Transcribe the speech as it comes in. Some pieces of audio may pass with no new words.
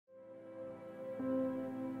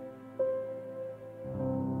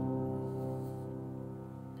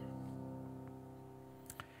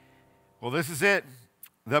Well, this is it.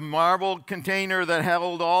 The marble container that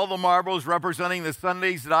held all the marbles representing the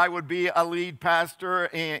Sundays that I would be a lead pastor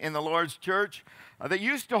in the Lord's church, that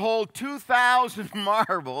used to hold 2,000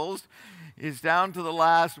 marbles, is down to the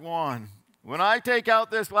last one. When I take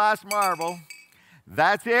out this last marble,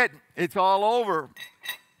 that's it. It's all over.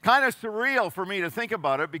 Kind of surreal for me to think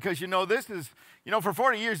about it because, this is, for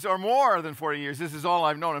 40 years or more than 40 years, this is all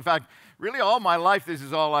I've known. In fact, really all my life, this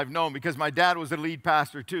is all I've known because my dad was a lead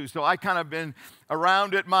pastor too. So I kind of been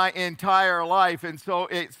around it my entire life. And so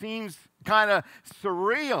it seems kind of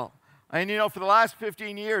surreal. And, for the last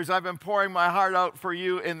 15 years, I've been pouring my heart out for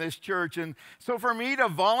you in this church. And so for me to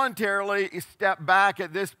voluntarily step back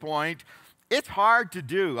at this point, it's hard to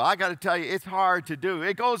do. I got to tell you, it's hard to do.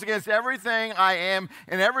 It goes against everything I am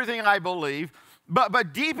and everything I believe.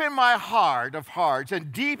 But deep in my heart of hearts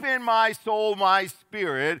and deep in my soul, my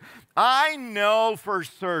spirit, I know for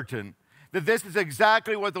certain that this is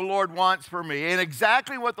exactly what the Lord wants for me and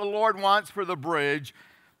exactly what the Lord wants for the bridge.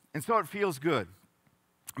 And so it feels good.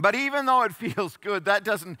 But even though it feels good, that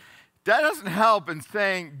doesn't help in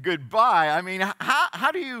saying goodbye. I mean,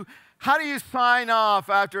 how do you sign off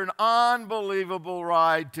after an unbelievable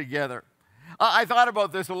ride together? I thought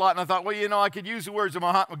about this a lot, and I thought, I could use the words of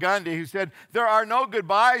Mahatma Gandhi, who said, "There are no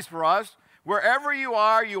goodbyes for us. Wherever you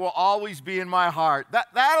are, you will always be in my heart."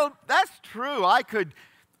 That's true. I could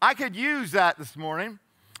use that this morning.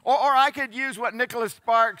 Or I could use what Nicholas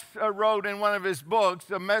Sparks wrote in one of his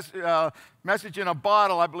books, a Message in a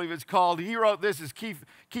Bottle, I believe it's called. He wrote this, his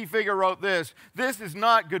key figure wrote this: "This is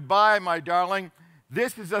not goodbye, my darling.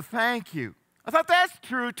 This is a thank you." I thought that's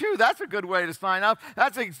true too. That's a good way to sign up.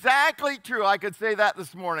 That's exactly true. I could say that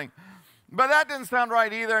this morning. But that didn't sound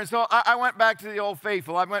right either. And so I went back to the old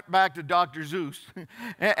faithful. I went back to Dr. Zeus.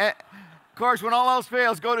 and of course, when all else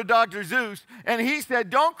fails, go to Dr. Zeus. And he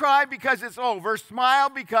said, "Don't cry because it's over. Smile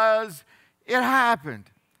because it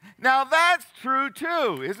happened." Now that's true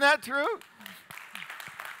too. Isn't that true?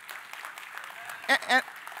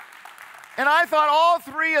 And I thought all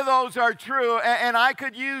three of those are true, and I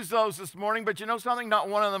could use those this morning, but you know something? Not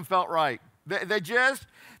one of them felt right. They just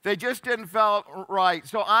didn't felt right.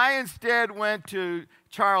 So I instead went to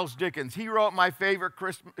Charles Dickens. He wrote my favorite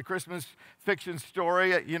Christmas fiction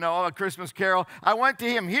story, A Christmas Carol. I went to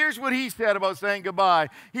him. Here's what he said about saying goodbye.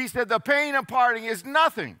 He said, "The pain of parting is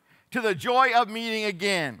nothing to the joy of meeting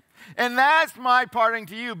again." And that's my parting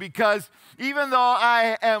to you, because even though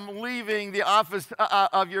I am leaving the office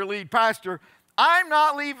of your lead pastor, I'm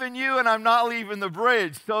not leaving you and I'm not leaving the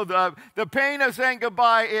bridge. So the pain of saying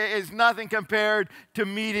goodbye is nothing compared to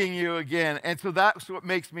meeting you again. And so that's what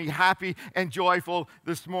makes me happy and joyful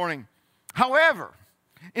this morning. However,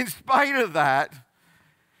 in spite of that,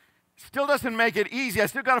 still doesn't make it easy. I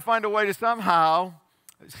still got to find a way to somehow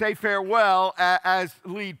say farewell as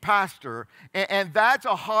lead pastor. And that's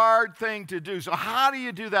a hard thing to do. So how do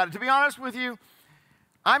you do that? To be honest with you,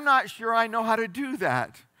 I'm not sure I know how to do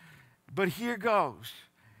that. But here goes.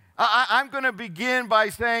 I'm going to begin by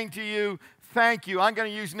saying to you, thank you. I'm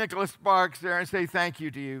going to use Nicholas Sparks there and say thank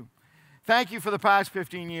you to you. Thank you for the past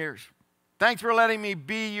 15 years. Thanks for letting me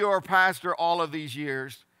be your pastor all of these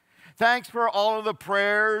years. Thanks for all of the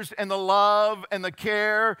prayers and the love and the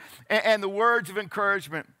care and the words of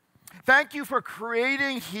encouragement. Thank you for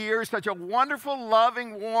creating here such a wonderful,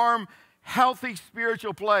 loving, warm, healthy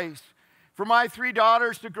spiritual place for my 3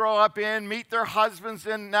 daughters to grow up in, meet their husbands,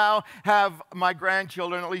 and now have my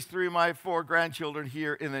grandchildren, at least 3 of my 4 grandchildren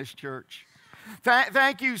here in this church.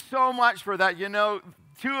 Thank you so much for that.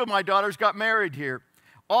 2 of my daughters got married here.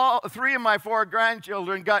 All 3 of my 4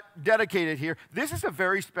 grandchildren got dedicated here. This is a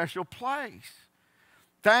very special place.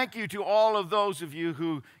 Thank you to all of those of you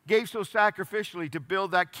who gave so sacrificially to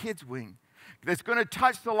build that kids wing that's going to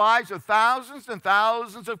touch the lives of thousands and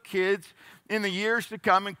thousands of kids in the years to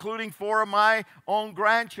come, including 4 of my own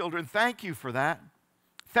grandchildren. Thank you for that.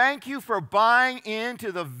 Thank you for buying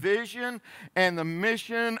into the vision and the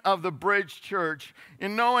mission of the Bridge Church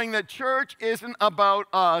in knowing that church isn't about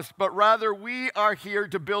us, but rather we are here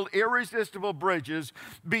to build irresistible bridges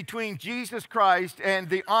between Jesus Christ and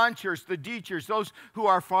the on-church, the D-church, those who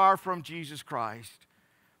are far from Jesus Christ.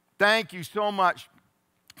 Thank you so much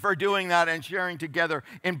for doing that and sharing together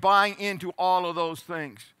and buying into all of those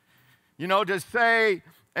things. To say,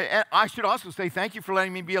 and I should also say thank you for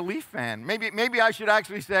letting me be a Leaf fan. Maybe I should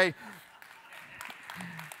actually say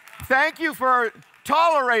thank you for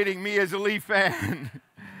tolerating me as a Leaf fan.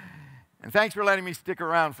 And thanks for letting me stick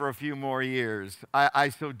around for a few more years. I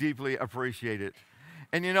so deeply appreciate it.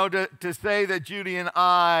 And to say that Judy and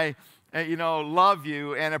I love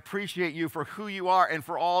you and appreciate you for who you are and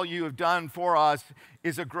for all you have done for us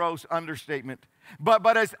is a gross understatement.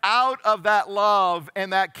 But it's out of that love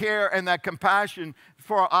and that care and that compassion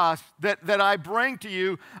for us that I bring to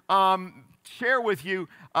you, share with you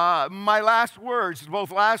my last words,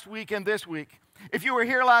 both last week and this week. If you were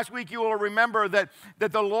here last week, you will remember that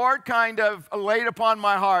the Lord kind of laid upon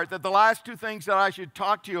my heart that the last two things that I should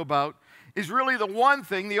talk to you about is really the one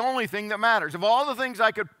thing, the only thing that matters. Of all the things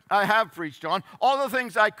I have preached on, all the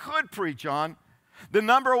things I could preach on, the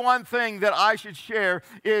number one thing that I should share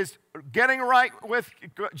is getting right with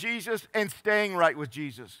Jesus and staying right with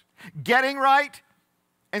Jesus. Getting right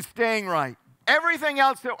and staying right. Everything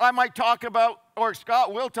else that I might talk about, or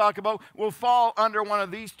Scott will talk about, will fall under one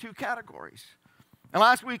of these two categories. And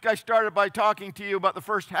last week I started by talking to you about the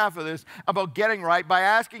first half of this, about getting right, by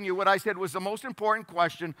asking you what I said was the most important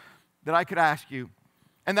question that I could ask you.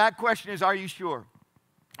 And that question is, are you sure?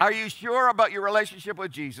 Are you sure about your relationship with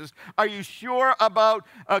Jesus? Are you sure about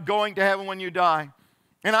going to heaven when you die?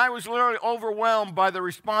 And I was literally overwhelmed by the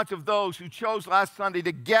response of those who chose last Sunday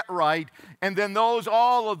to get right, and then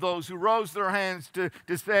all of those who raised their hands to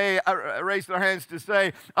say,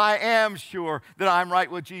 I am sure that I'm right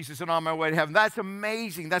with Jesus and on my way to heaven. That's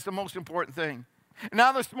amazing. That's the most important thing.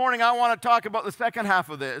 Now this morning, I want to talk about the second half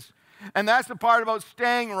of this, and that's the part about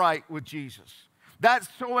staying right with Jesus. That's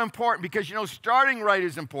so important because, starting right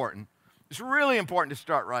is important. It's really important to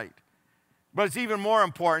start right. But it's even more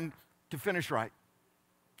important to finish right.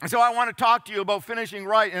 And so I want to talk to you about finishing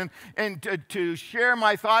right and to share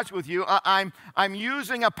my thoughts with you. I'm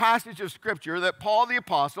using a passage of Scripture that Paul the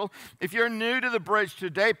Apostle, if you're new to the bridge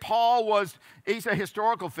today, he's a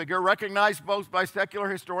historical figure, recognized both by secular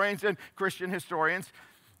historians and Christian historians.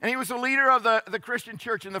 And he was a leader of the Christian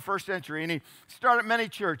church in the first century, and he started many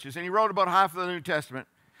churches, and he wrote about half of the New Testament.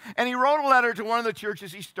 And he wrote a letter to one of the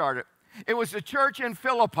churches he started. It was the church in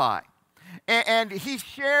Philippi. And he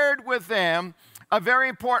shared with them very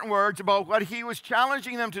important words about what he was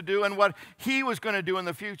challenging them to do and what he was going to do in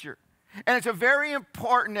the future. And it's a very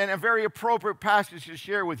important and a very appropriate passage to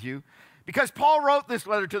share with you because Paul wrote this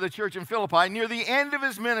letter to the church in Philippi near the end of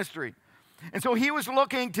his ministry. And so he was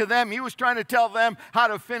looking to them. He was trying to tell them how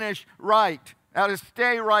to finish right, how to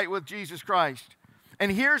stay right with Jesus Christ.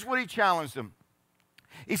 And here's what he challenged them.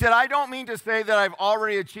 He said, I don't mean to say that I've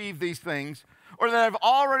already achieved these things or that I've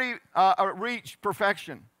already reached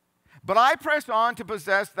perfection, but I press on to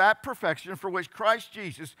possess that perfection for which Christ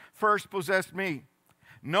Jesus first possessed me.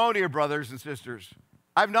 No, dear brothers and sisters,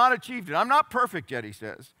 I've not achieved it. I'm not perfect yet, he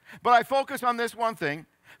says, but I focus on this one thing.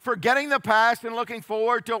 Forgetting the past and looking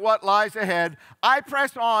forward to what lies ahead, I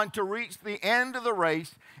press on to reach the end of the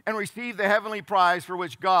race and receive the heavenly prize for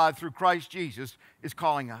which God, through Christ Jesus, is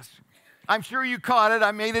calling us. I'm sure you caught it.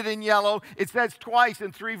 I made it in yellow. It says twice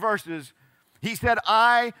in 3 verses. He said,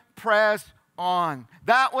 I press on.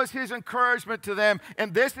 That was his encouragement to them.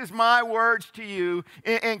 And this is my words to you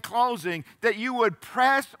in closing, that you would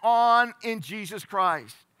press on in Jesus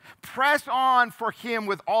Christ. Press on for him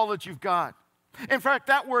with all that you've got. In fact,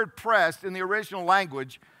 that word press in the original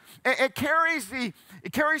language, it carries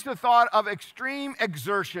the thought of extreme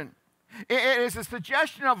exertion. It is a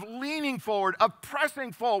suggestion of leaning forward, of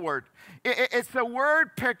pressing forward. It's the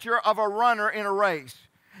word picture of a runner in a race.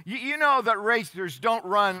 You know that racers don't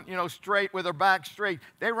run, straight with their back straight.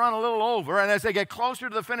 They run a little over, and as they get closer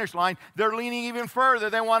to the finish line, they're leaning even further.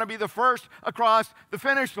 They want to be the first across the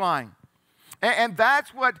finish line. And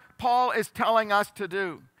that's what Paul is telling us to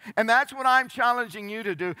do. And that's what I'm challenging you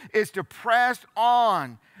to do, is to press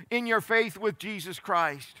on in your faith with Jesus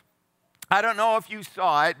Christ. I don't know if you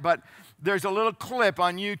saw it, but there's a little clip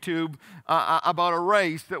on YouTube about a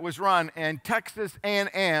race that was run, and Texas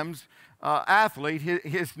A&M's athlete,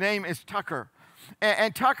 his name is Tucker.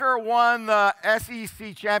 And Tucker won the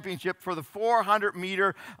SEC championship for the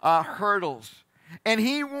 400-meter hurdles. And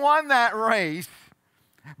he won that race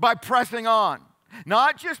by pressing on.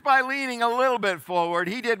 Not just by leaning a little bit forward.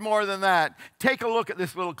 He did more than that. Take a look at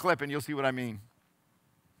this little clip and you'll see what I mean.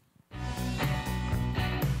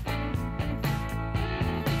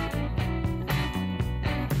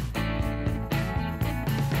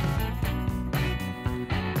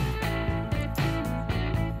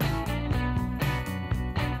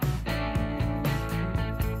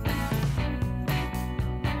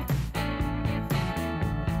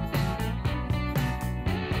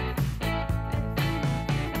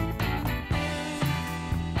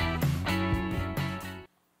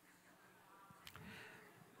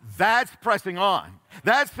 That's pressing on.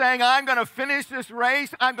 That's saying, I'm going to finish this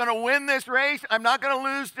race. I'm going to win this race. I'm not going to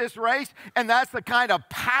lose this race. And that's the kind of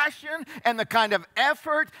passion and the kind of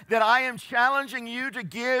effort that I am challenging you to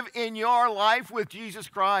give in your life with Jesus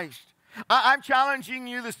Christ. I'm challenging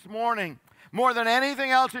you this morning more than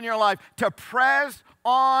anything else in your life, to press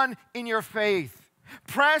on in your faith.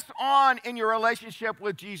 Press on in your relationship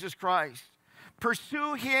with Jesus Christ.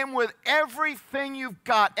 Pursue Him with everything you've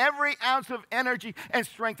got, every ounce of energy and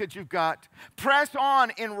strength that you've got. Press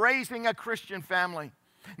on in raising a Christian family.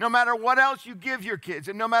 No matter what else you give your kids,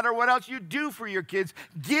 and no matter what else you do for your kids,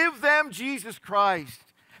 give them Jesus Christ,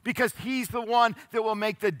 because He's the one that will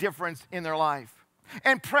make the difference in their life.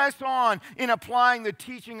 And press on in applying the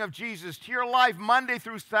teaching of Jesus to your life Monday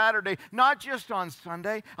through Saturday, not just on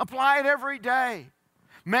Sunday. Apply it every day.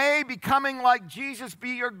 May becoming like Jesus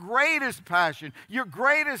be your greatest passion, your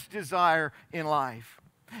greatest desire in life.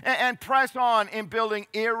 And press on in building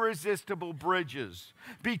irresistible bridges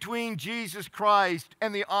between Jesus Christ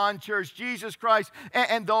and the unchurched, Jesus Christ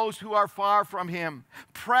and those who are far from Him.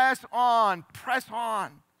 Press on, press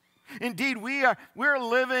on. Indeed, we're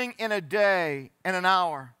living in a day and an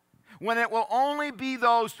hour when it will only be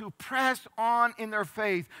those who press on in their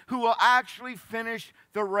faith who will actually finish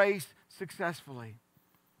the race successfully.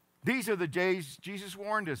 These are the days Jesus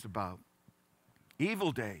warned us about.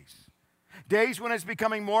 Evil days. Days when it's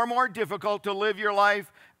becoming more and more difficult to live your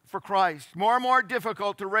life for Christ. More and more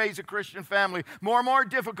difficult to raise a Christian family. More and more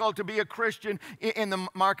difficult to be a Christian in the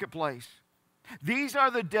marketplace. These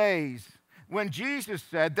are the days when Jesus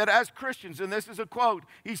said that as Christians, and this is a quote,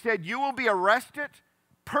 He said, you will be arrested,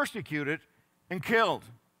 persecuted, and killed.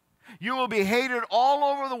 You will be hated all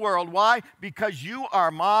over the world. Why? Because you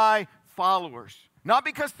are my followers. Not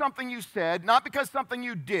because something you said, not because something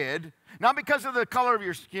you did, not because of the color of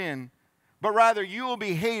your skin, but rather you will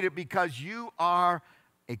be hated because you are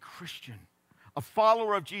a Christian, a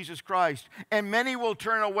follower of Jesus Christ. And many will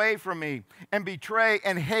turn away from me and betray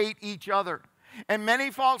and hate each other. And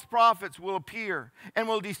many false prophets will appear and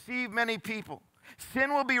will deceive many people.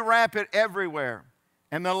 Sin will be rampant everywhere,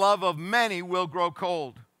 and the love of many will grow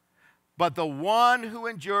cold. But the one who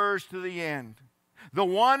endures to the end, the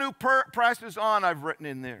one who presses on, I've written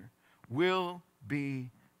in there, will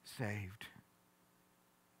be saved.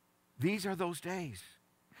 These are those days.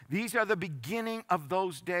 These are the beginning of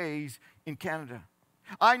those days in Canada.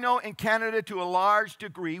 I know in Canada, to a large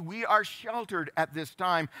degree, we are sheltered at this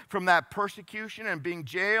time from that persecution and being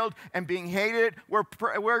jailed and being hated.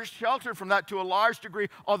 We're sheltered from that to a large degree,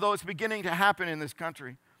 although it's beginning to happen in this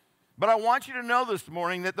country. But I want you to know this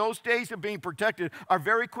morning that those days of being protected are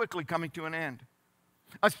very quickly coming to an end.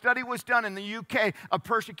 A study was done in the UK of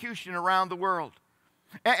persecution around the world.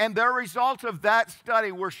 And the results of that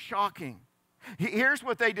study were shocking. Here's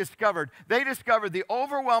what they discovered. They discovered the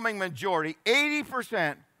overwhelming majority,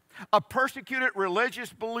 80% of persecuted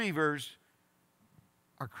religious believers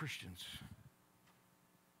are Christians.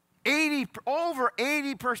 Over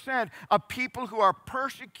 80% of people who are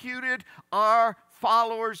persecuted are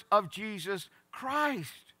followers of Jesus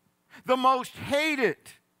Christ. The most hated,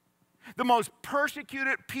 the most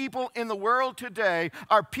persecuted people in the world today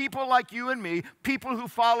are people like you and me, people who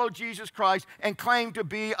follow Jesus Christ and claim to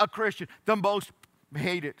be a Christian. The most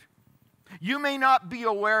hated. You may not be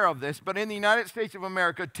aware of this, but in the United States of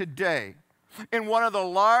America today, in one of the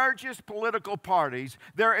largest political parties,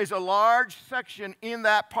 there is a large section in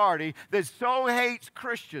that party that so hates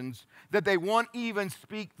Christians that they won't even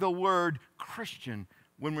speak the word Christian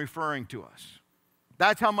when referring to us.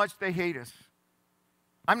 That's how much they hate us.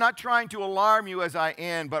 I'm not trying to alarm you as I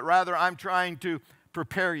end, but rather I'm trying to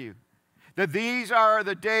prepare you that these are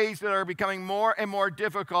the days that are becoming more and more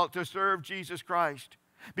difficult to serve Jesus Christ,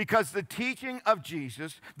 because the teaching of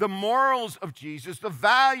Jesus, the morals of Jesus, the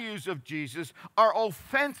values of Jesus are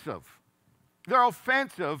offensive. They're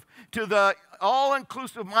offensive to the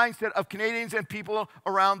all-inclusive mindset of Canadians and people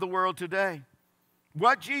around the world today.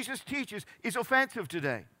 What Jesus teaches is offensive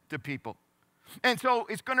today to people. And so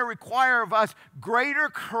it's going to require of us greater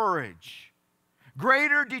courage,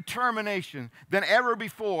 greater determination than ever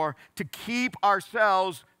before to keep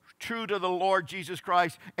ourselves true to the Lord Jesus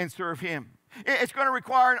Christ and serve Him. It's going to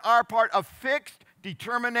require on our part a fixed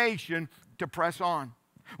determination to press on.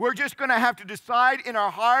 We're just going to have to decide in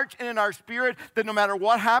our hearts and in our spirit that no matter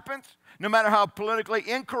what happens, no matter how politically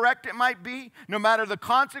incorrect it might be, no matter the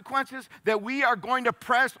consequences, that we are going to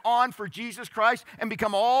press on for Jesus Christ and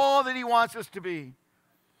become all that He wants us to be.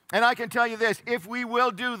 And I can tell you this, if we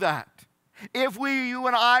will do that, if you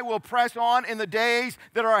and I will press on in the days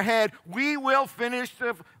that are ahead, we will finish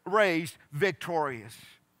the race victorious.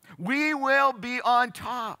 We will be on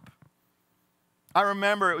top. I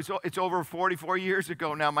remember it's over 44 years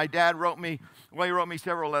ago now. My dad wrote me, he wrote me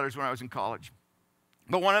several letters when I was in college.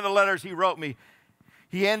 But one of the letters he wrote me,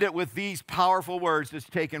 He ended with these powerful words that's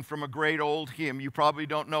taken from a great old hymn. You probably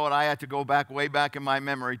don't know it. I had to go back way back in my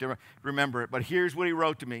memory to remember it. But here's what he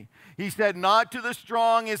wrote to me. He said, "Not to the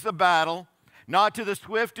strong is the battle, not to the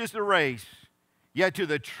swift is the race, yet to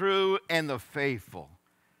the true and the faithful,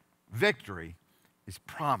 victory is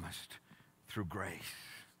promised through grace."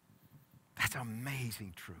 That's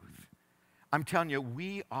amazing truth. I'm telling you,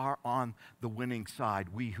 we are on the winning side,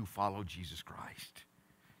 we who follow Jesus Christ.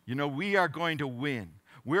 You know, we are going to win.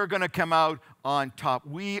 We're going to come out on top.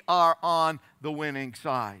 We are on the winning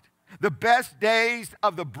side. The best days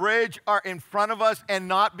of the bridge are in front of us and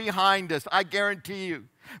not behind us, I guarantee you.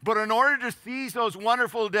 But in order to seize those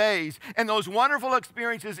wonderful days and those wonderful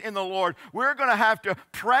experiences in the Lord, we're going to have to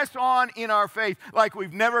press on in our faith like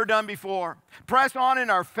we've never done before. Press on in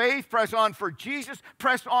our faith, press on for Jesus,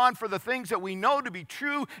 press on for the things that we know to be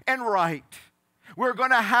true and right. We're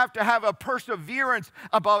going to have a perseverance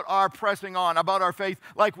about our pressing on, about our faith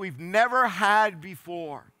like we've never had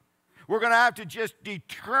before. We're going to have to just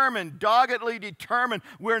doggedly determine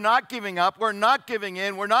we're not giving up, we're not giving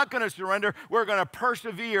in, we're not going to surrender, we're going to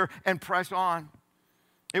persevere and press on.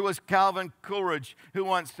 It was Calvin Coolidge who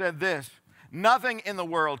once said this: "Nothing in the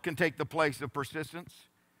world can take the place of persistence.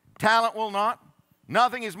 Talent will not.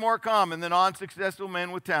 Nothing is more common than unsuccessful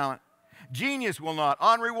men with talent. Genius will not.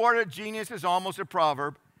 Unrewarded genius is almost a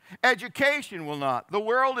proverb. Education will not. The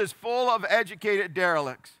world is full of educated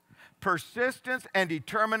derelicts. Persistence and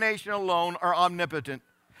determination alone are omnipotent.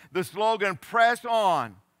 The slogan, 'Press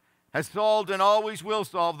on,' has solved and always will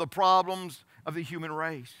solve the problems of the human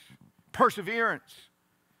race." Perseverance.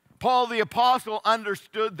 Paul the Apostle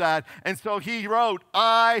understood that, and so he wrote,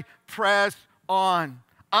 "I press on.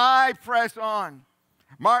 I press on."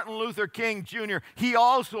 Martin Luther King Jr., he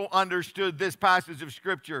also understood this passage of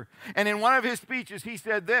Scripture. And in one of his speeches, he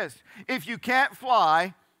said this: "If you can't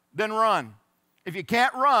fly, then run. If you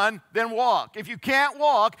can't run, then walk. If you can't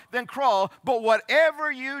walk, then crawl. But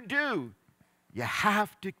whatever you do, you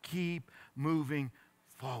have to keep moving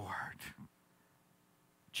forward."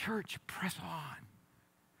 Church, press on.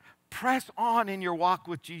 Press on in your walk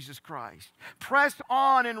with Jesus Christ. Press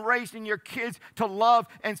on in raising your kids to love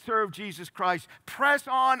and serve Jesus Christ. Press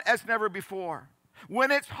on as never before. When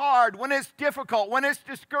it's hard, when it's difficult, when it's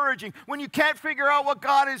discouraging, when you can't figure out what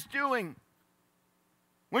God is doing,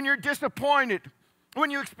 when you're disappointed, when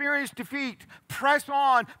you experience defeat, press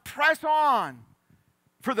on,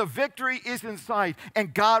 for the victory is in sight,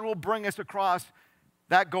 and God will bring us across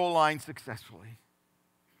that goal line successfully.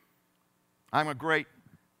 I'm a great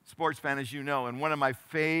sports fan, as you know, and one of my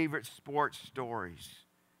favorite sports stories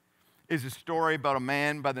is a story about a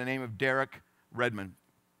man by the name of Derek Redmond.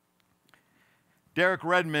 Derek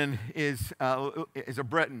Redmond is a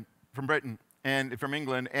Briton, from Britain and from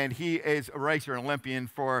England, and he is a racer, an Olympian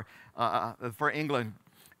for England.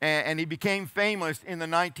 And he became famous in the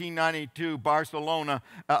 1992 Barcelona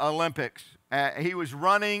Olympics. He was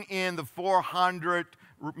running in the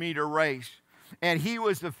 400-meter race, and he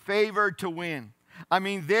was the favored to win. I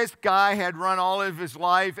mean, this guy had run all of his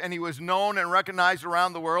life, and he was known and recognized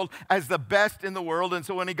around the world as the best in the world. And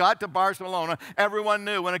so when he got to Barcelona, everyone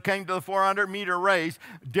knew when it came to the 400-meter race,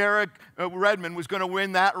 Derek Redmond was going to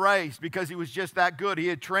win that race because he was just that good. He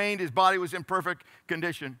had trained. His body was in perfect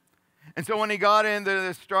condition. And so when he got into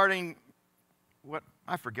the starting,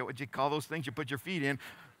 I forget what you call those things you put your feet in.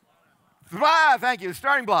 Thank you, the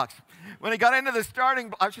starting blocks. When he got into the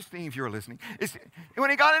starting, I was just thinking if you were listening. When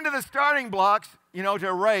he got into the starting blocks,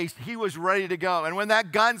 to race, he was ready to go. And when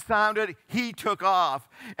that gun sounded, he took off.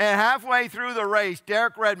 And halfway through the race,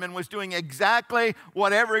 Derek Redmond was doing exactly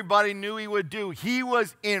what everybody knew he would do. He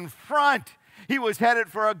was in front. He was headed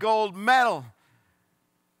for a gold medal.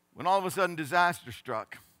 When all of a sudden, disaster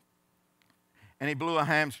struck. And he blew a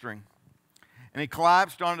hamstring. And he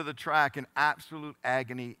collapsed onto the track in absolute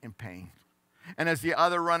agony and pain. And as the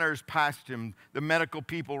other runners passed him, the medical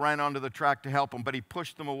people ran onto the track to help him, but he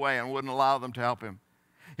pushed them away and wouldn't allow them to help him.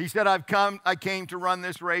 He said, I came to run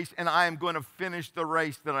this race, and I am going to finish the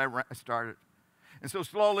race that I started. And so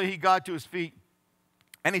slowly he got to his feet,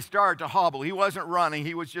 and he started to hobble. He wasn't running.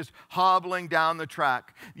 He was just hobbling down the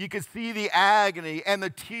track. You could see the agony and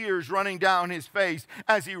the tears running down his face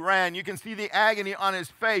as he ran. You can see the agony on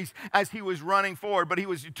his face as he was running forward, but he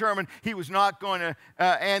was determined he was not going to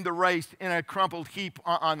end the race in a crumpled heap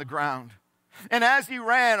on the ground. And as he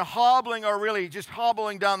ran, hobbling, or really just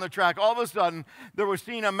hobbling down the track, all of a sudden, there was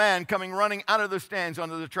seen a man coming running out of the stands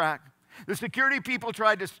onto the track. The security people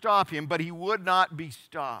tried to stop him, but he would not be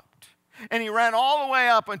stopped. And he ran all the way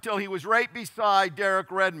up until he was right beside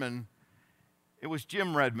Derek Redmond. It was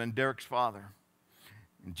Jim Redmond, Derek's father.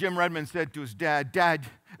 And Jim Redmond said to his to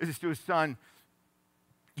his son,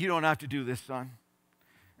 You don't have to do this, son.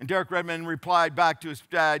 And Derek Redmond replied back to his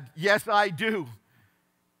dad, yes, I do.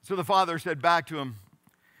 So the father said back to him,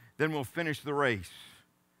 then we'll finish the race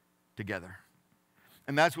together.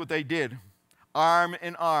 And that's what they did. Arm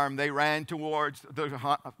in arm, they ran towards,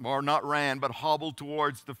 or not ran, but hobbled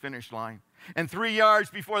towards the finish line. And 3 yards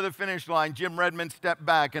before the finish line, Jim Redmond stepped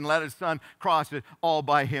back and let his son cross it all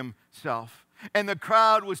by himself. And the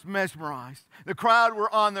crowd was mesmerized. The crowd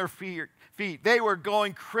were on their feet. They were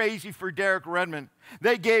going crazy for Derek Redmond.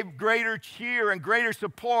 They gave greater cheer and greater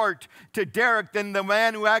support to Derek than the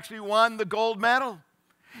man who actually won the gold medal.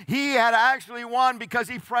 He had actually won because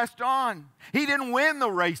he pressed on. He didn't win the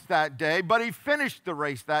race that day, but he finished the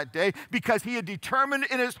race that day because he had determined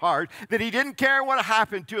in his heart that he didn't care what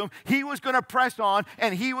happened to him. He was going to press on,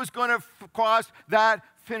 and he was going to cross that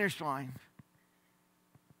finish line.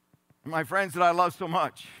 My friends that I love so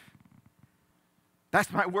much,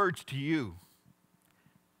 that's my words to you.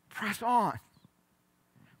 Press on.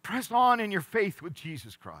 Press on in your faith with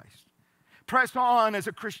Jesus Christ. Press on as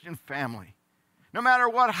a Christian family. No matter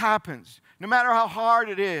what happens, no matter how hard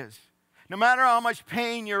it is, no matter how much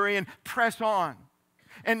pain you're in, press on.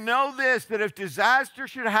 And know this, that if disaster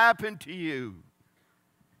should happen to you,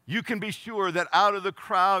 you can be sure that out of the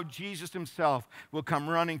crowd, Jesus himself will come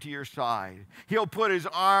running to your side. He'll put his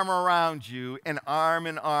arm around you, and arm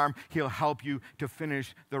in arm, he'll help you to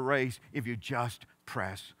finish the race if you just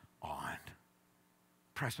press on.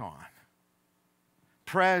 Press on.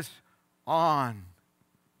 Press on.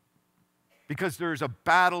 Because there's a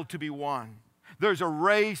battle to be won. There's a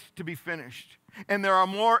race to be finished. And there are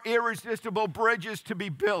more irresistible bridges to be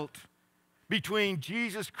built between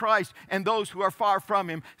Jesus Christ and those who are far from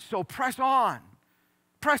him. So press on.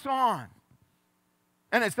 Press on.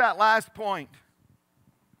 And it's that last point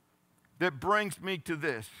that brings me to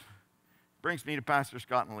this. Brings me to Pastor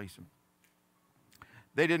Scott and Lisa.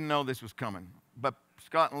 They didn't know this was coming. But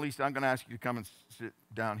Scott and Lisa, I'm going to ask you to come and sit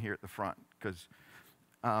down here at the front, because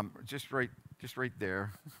just right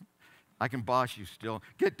there. I can boss you still.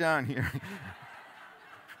 Get down here.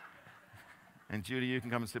 And Judy, you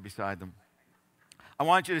can come and sit beside them. I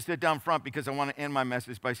want you to sit down front because I want to end my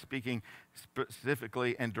message by speaking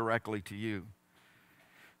specifically and directly to you.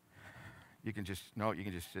 You can just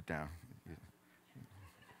sit down.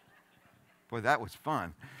 Boy, that was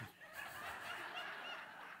fun.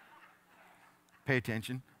 Pay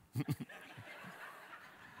attention.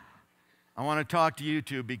 I want to talk to you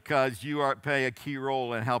two because you play a key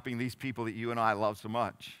role in helping these people that you and I love so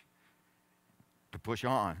much to push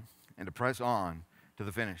on and to press on to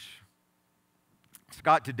the finish.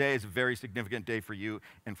 Scott, today is a very significant day for you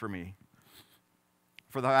and for me.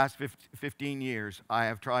 For the last 15 years, I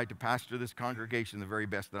have tried to pastor this congregation the very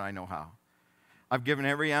best that I know how. I've given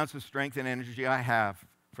every ounce of strength and energy I have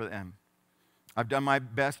for them. I've done my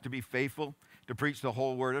best to be faithful, to preach the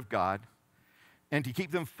whole Word of God, and to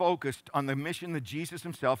keep them focused on the mission that Jesus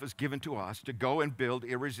himself has given to us, to go and build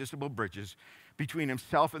irresistible bridges between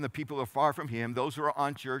himself and the people who are far from him, those who are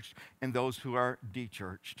unchurched and those who are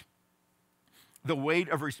de-churched. The weight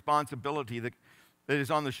of responsibility that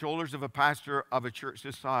is on the shoulders of a pastor of a church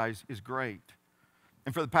this size is great.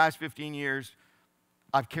 And for the past 15 years,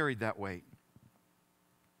 I've carried that weight.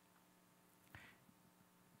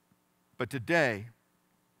 But today,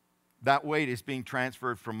 that weight is being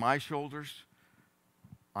transferred from my shoulders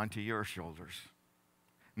onto your shoulders.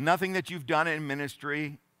 Nothing that you've done in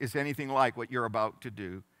ministry is anything like what you're about to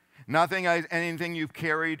do. Anything you've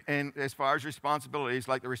carried in as far as responsibilities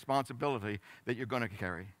like the responsibility that you're going to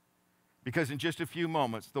carry. Because in just a few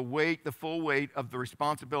moments, the full weight of the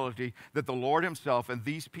responsibility that the Lord himself and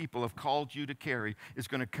these people have called you to carry is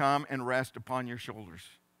going to come and rest upon your shoulders.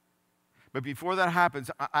 But before that happens,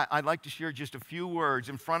 I'd like to share just a few words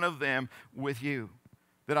in front of them with you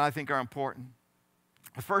that I think are important.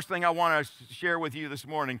 The first thing I want to share with you this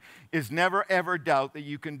morning is never, ever doubt that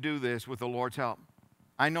you can do this with the Lord's help.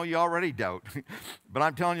 I know you already doubt, but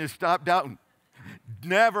I'm telling you, stop doubting.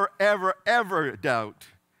 Never, ever, ever doubt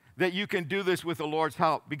that you can do this with the Lord's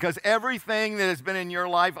help, because everything that has been in your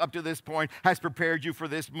life up to this point has prepared you for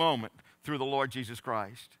this moment through the Lord Jesus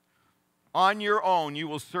Christ. On your own, you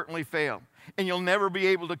will certainly fail, and you'll never be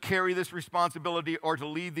able to carry this responsibility or to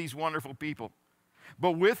lead these wonderful people.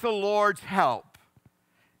 But with the Lord's help,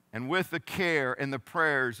 and with the care and the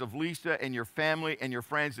prayers of Lisa and your family and your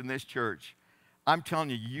friends in this church, I'm telling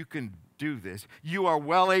you, you can do this. You are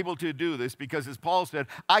well able to do this because, as Paul said,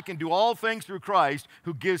 I can do all things through Christ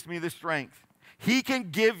who gives me the strength. He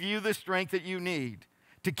can give you the strength that you need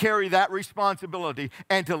to carry that responsibility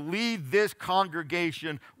and to lead this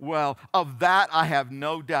congregation well. Of that, I have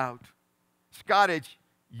no doubt. Scott, it's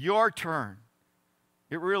your turn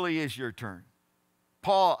It really is your turn.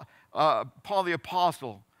 Paul the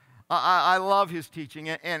Apostle, I love his teaching,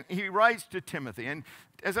 and he writes to Timothy. And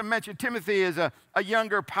as I mentioned, Timothy is a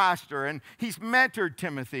younger pastor, and he's mentored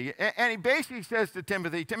Timothy. And he basically says to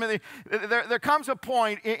Timothy, there comes a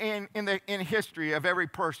point in history of every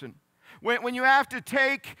person when you have to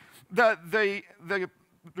take the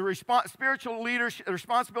spiritual leadership, the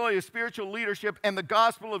responsibility of spiritual leadership and the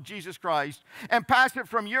gospel of Jesus Christ and pass it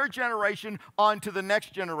from your generation on to the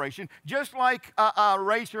next generation, just like a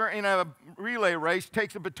racer in a relay race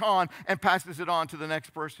takes a baton and passes it on to the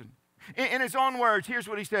next person. In his own words, here's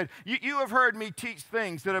what he said. You have heard me teach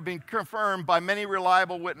things that have been confirmed by many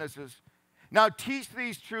reliable witnesses. Now teach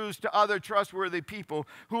these truths to other trustworthy people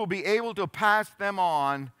who will be able to pass them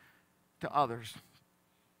on to others.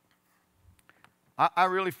 I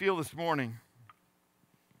really feel this morning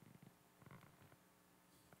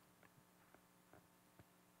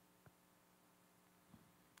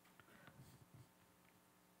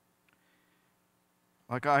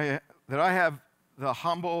that I have the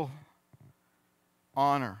humble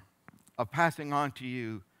honor of passing on to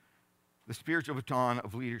you the spiritual baton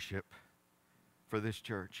of leadership for this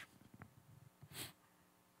church.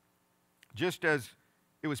 Just as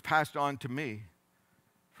it was passed on to me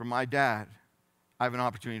from my dad, I have an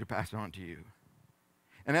opportunity to pass it on to you.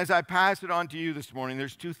 And as I pass it on to you this morning,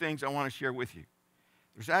 there's two things I want to share with you.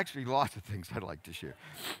 There's actually lots of things I'd like to share.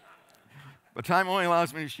 But time only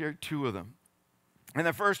allows me to share two of them. And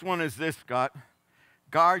the first one is this, Scott.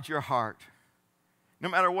 Guard your heart. No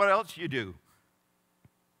matter what else you do,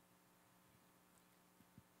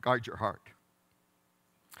 guard your heart.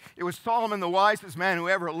 It was Solomon, the wisest man who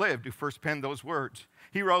ever lived, who first penned those words.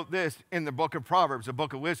 He wrote this in the book of Proverbs, a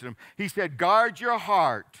book of wisdom. He said, guard your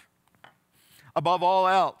heart above all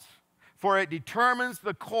else, for it determines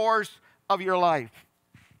the course of your life.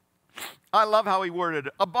 I love how he worded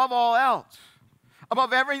it. Above all else.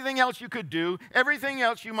 Above everything else you could do, everything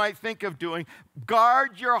else you might think of doing,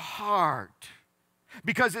 guard your heart.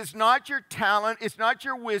 Because it's not your talent, it's not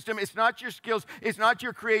your wisdom, it's not your skills, it's not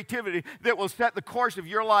your creativity that will set the course of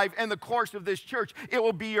your life and the course of this church. It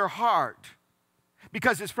will be your heart.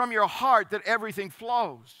 Because it's from your heart that everything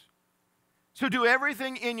flows. So do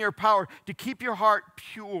everything in your power to keep your heart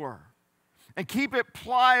pure and keep it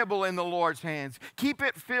pliable in the Lord's hands. Keep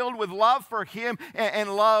it filled with love for Him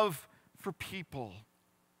and love for people.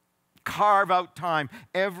 Carve out time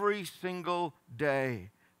every single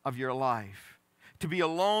day of your life to be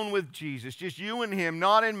alone with Jesus, just you and Him,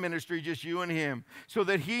 not in ministry, just you and Him, so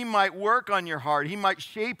that He might work on your heart. He might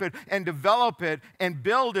shape it and develop it and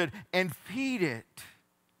build it and feed it.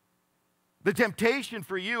 The temptation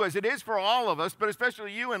for you, as it is for all of us, but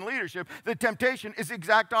especially you in leadership, the temptation is the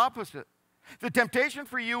exact opposite. The temptation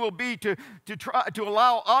for you will be to try to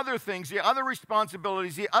allow other things, the other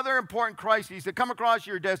responsibilities, the other important crises that come across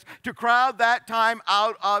your desk to crowd that time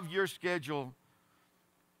out of your schedule.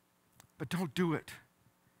 But don't do it.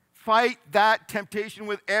 Fight that temptation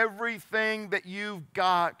with everything that you've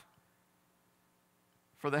got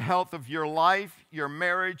for the health of your life, your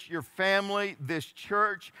marriage, your family, this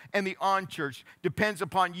church, and the on-church. Depends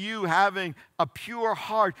upon you having a pure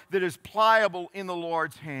heart that is pliable in the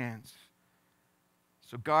Lord's hands.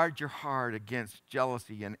 So guard your heart against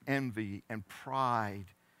jealousy and envy and pride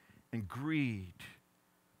and greed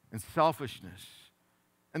and selfishness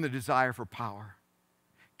and the desire for power.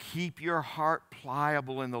 Keep your heart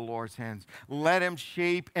pliable in the Lord's hands. Let Him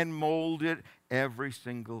shape and mold it every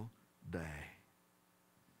single day.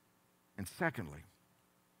 And secondly,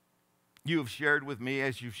 you have shared with me,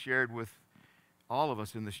 as you've shared with all of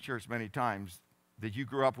us in this church many times, that you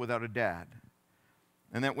grew up without a dad.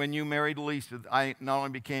 And that when you married Lisa, I not only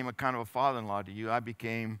became a kind of a father-in-law to you, I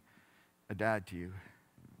became a dad to you.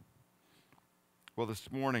 Well,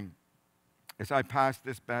 this morning, as I pass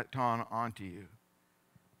this baton on to you,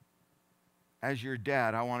 as your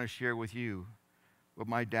dad, I want to share with you what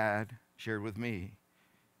my dad shared with me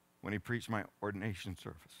when he preached my ordination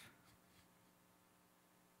service.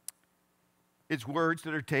 It's words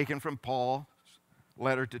that are taken from Paul's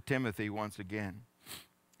letter to Timothy once again.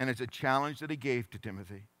 And it's a challenge that he gave to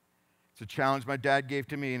Timothy. It's a challenge my dad gave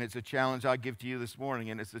to me, and it's a challenge I give to you this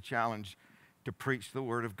morning, and it's a challenge to preach the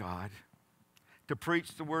Word of God. To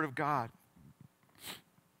preach the Word of God.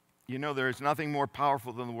 You know, there is nothing more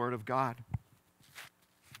powerful than the Word of God.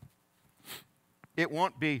 It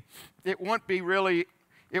won't be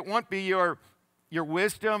your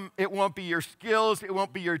wisdom, it won't be your skills, it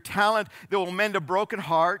won't be your talent that will mend a broken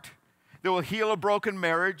heart, that will heal a broken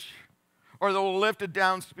marriage, or that will lift a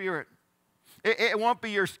down spirit. It won't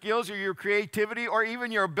be your skills or your creativity or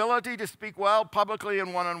even your ability to speak well publicly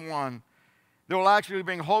and one-on-one that will actually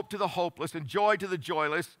bring hope to the hopeless and joy to the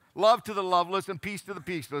joyless, love to the loveless, and peace to the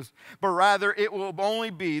peaceless, but rather it will only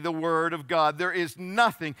be the Word of God. There is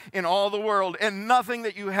nothing in all the world and nothing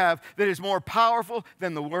that you have that is more powerful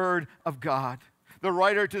than the Word of God. The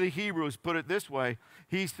writer to the Hebrews put it this way.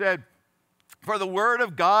 He said, "For the Word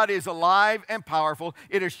of God is alive and powerful.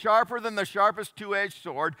 It is sharper than the sharpest two-edged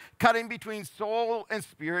sword, cutting between soul and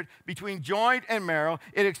spirit, between joint and marrow.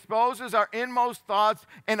 It exposes our inmost thoughts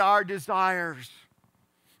and our desires."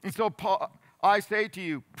 And so I say to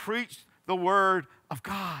you, preach the Word of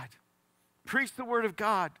God. Preach the Word of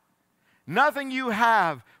God. Nothing you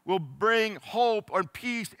have will bring hope or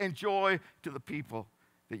peace and joy to the people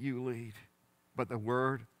that you lead, but the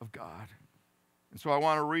Word of God. And so I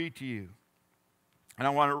want to read to you. And I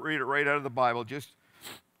want to read it right out of the Bible, just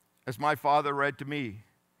as my father read to me.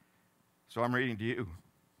 So I'm reading to you.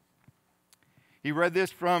 He read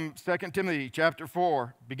this from 2 Timothy chapter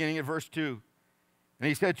 4, beginning at verse 2. And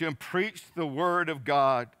he said to him, "Preach the word of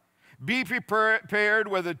God. Be prepared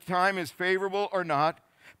whether the time is favorable or not.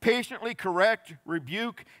 Patiently correct,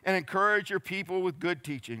 rebuke, and encourage your people with good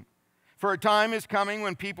teaching. For a time is coming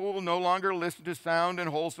when people will no longer listen to sound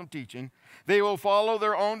and wholesome teaching. They will follow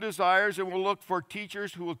their own desires and will look for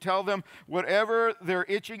teachers who will tell them whatever their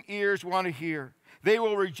itching ears want to hear. They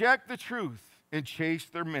will reject the truth and chase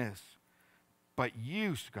their myths. But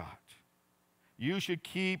you, Scott, you should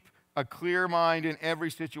keep a clear mind in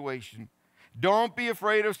every situation. Don't be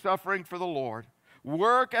afraid of suffering for the Lord.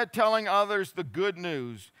 Work at telling others the good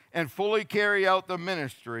news and fully carry out the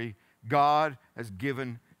ministry God has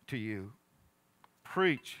given to you."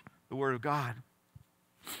 Preach the word of God.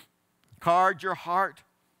 Guard your heart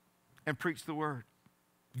and preach the word.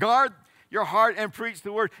 Guard your heart and preach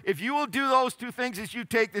the word. If you will do those two things as you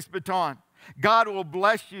take this baton, God will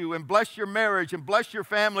bless you and bless your marriage and bless your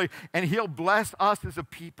family, and He'll bless us as a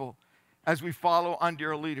people as we follow under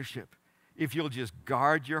your leadership. If you'll just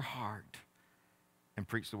guard your heart and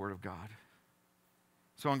preach the word of God.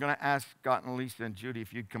 So I'm going to ask Scott and Lisa and Judy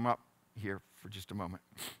if you'd come up here for just a moment.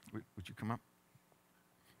 Would you come up?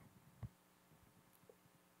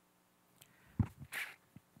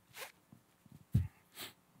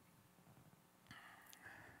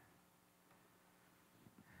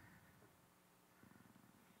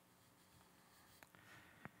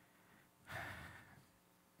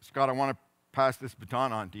 Scott, I want to pass this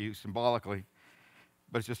baton on to you symbolically,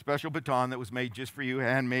 but it's a special baton that was made just for you,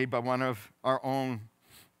 handmade by one of our own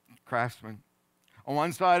craftsmen. On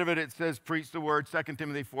one side of it, it says, "Preach the word," 2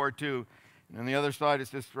 Timothy 4:2. And on the other side, it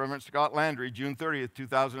says, "Reverend Scott Landry, June 30th,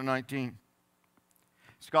 2019.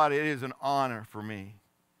 Scott, it is an honor for me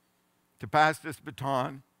to pass this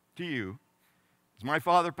baton to you, as my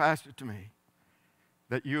father passed it to me,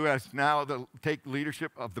 that you as now take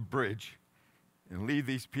leadership of the bridge and lead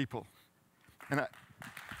these people. And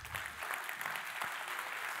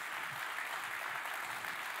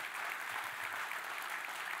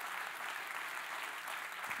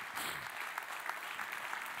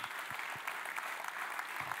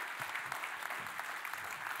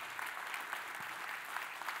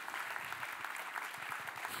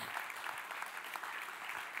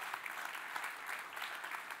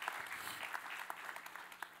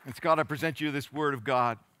Scott, I present you this word of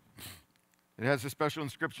God. It has a special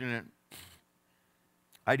inscription in it.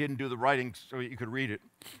 I didn't do the writing so you could read it.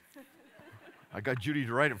 I got Judy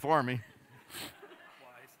to write it for me.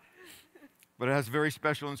 But it has a very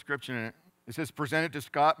special inscription in it. It says, "Presented to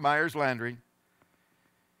Scott Myers Landry,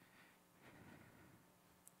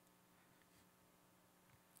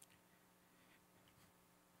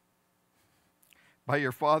 by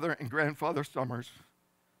your father and grandfather Summers,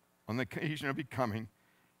 on the occasion of becoming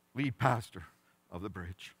lead pastor of the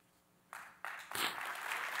bridge."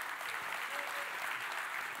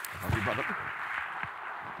 Love you, brother.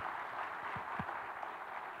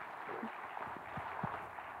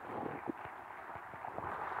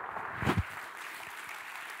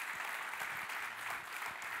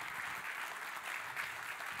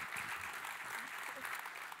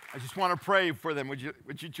 I just want to pray for them. Would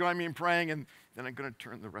you join me in praying? And then I'm going to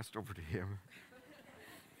turn the rest over to him.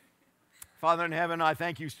 Father in heaven, I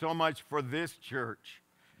thank you so much for this church,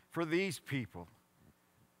 for these people.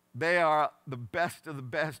 They are the best of the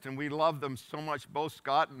best, and we love them so much, both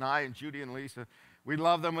Scott and I and Judy and Lisa. We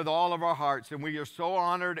love them with all of our hearts, and we are so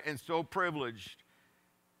honored and so privileged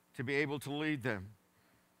to be able to lead them.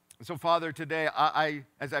 And so, Father, today,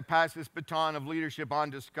 as I pass this baton of leadership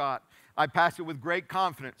on to Scott, I pass it with great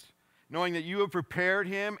confidence, knowing that you have prepared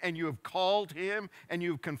him and you have called him and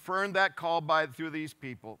you have confirmed that call through these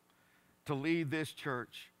people to lead this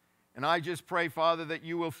church. And I just pray, Father, that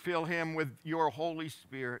you will fill him with your Holy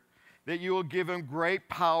Spirit, that you will give him great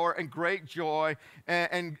power and great joy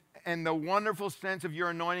and the wonderful sense of your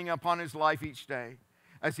anointing upon his life each day.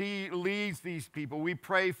 As he leads these people, we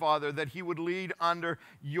pray, Father, that he would lead under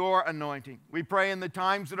your anointing. We pray in the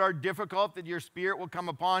times that are difficult that your Spirit will come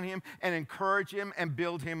upon him and encourage him and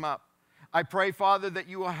build him up. I pray, Father, that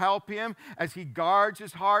you will help him as he guards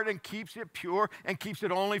his heart and keeps it pure and keeps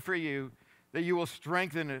it only for you, that you will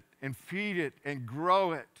strengthen it and feed it and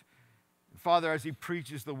grow it. Father, as he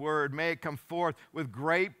preaches the word, may it come forth with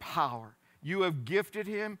great power. You have gifted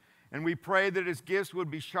him, and we pray that his gifts would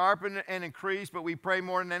be sharpened and increased, but we pray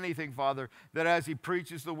more than anything, Father, that as he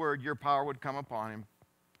preaches the word, your power would come upon him.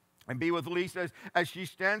 And be with Lisa as she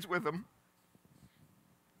stands with him.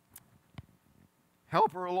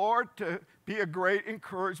 Help her, Lord, to be a great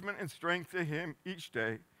encouragement and strength to him each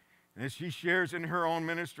day. And as she shares in her own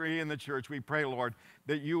ministry in the church, we pray, Lord,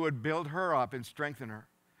 that you would build her up and strengthen her.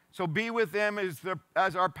 So be with them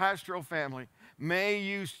as our pastoral family. May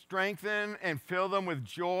you strengthen and fill them with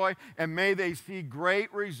joy, and may they see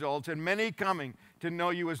great results, and many coming to know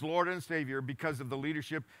you as Lord and Savior because of the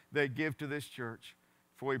leadership they give to this church.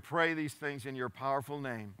 For we pray these things in your powerful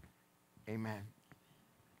name. Amen.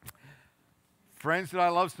 Friends that I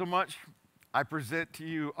love so much, I present to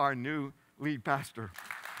you our new lead pastor.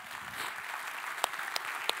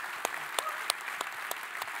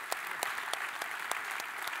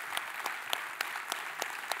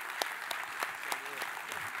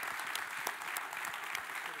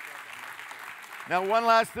 Now, one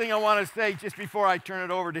last thing I want to say just before I turn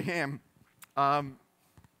it over to him. I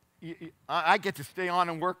get to stay on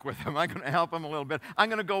and work with him. I'm going to help him a little bit. I'm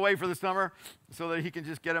going to go away for the summer so that he can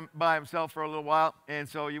just get him by himself for a little while. And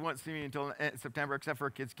so you won't see me until September, except for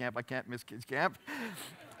kids camp. I can't miss kids camp.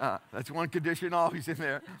 That's one condition always in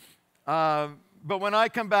there. But when I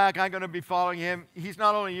come back, I'm going to be following him. He's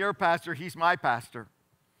not only your pastor, he's my pastor.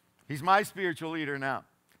 He's my spiritual leader now.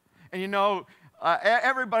 And you know,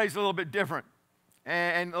 everybody's a little bit different.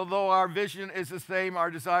 And although our vision is the same,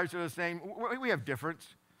 our desires are the same, we have difference.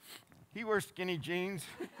 He wears skinny jeans.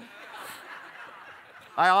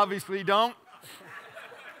 I obviously don't.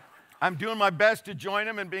 I'm doing my best to join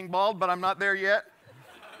him in being bald, but I'm not there yet.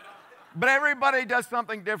 But everybody does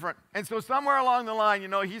something different. And so somewhere along the line, you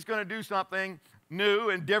know, he's going to do something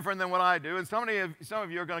new and different than what I do. And some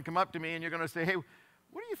of you are going to come up to me and you're going to say, hey,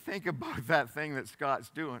 what do you think about that thing that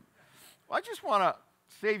Scott's doing? Well, I just want to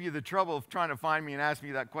save you the trouble of trying to find me and ask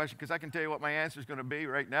me that question, because I can tell you what my answer is going to be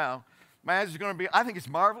right now. My answer is going to be, I think it's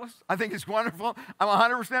marvelous. I think it's wonderful. I'm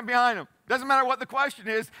 100% behind him. Doesn't matter what the question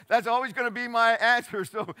is. That's always going to be my answer.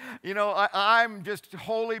 So, you know, I'm just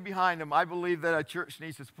wholly behind him. I believe that a church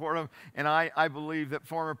needs to support him, and I believe that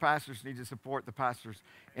former pastors need to support the pastors.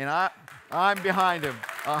 And I'm behind him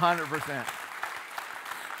 100%.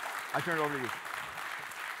 I turn it over to you.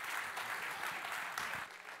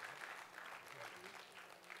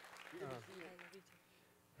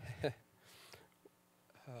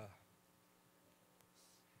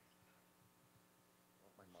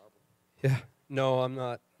 Yeah, no, I'm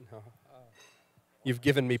not. No. You've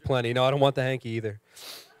given me plenty. No, I don't want the hanky either.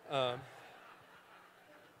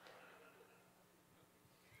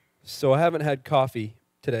 So I haven't had coffee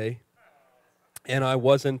today, and I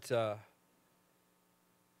wasn't. No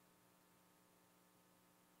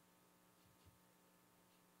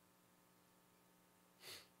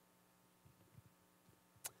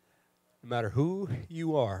matter who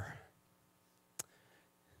you are,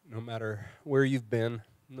 no matter where you've been,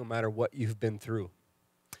 no matter what you've been through,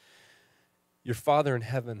 your Father in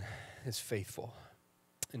heaven is faithful,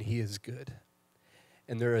 and he is good.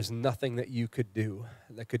 And there is nothing that you could do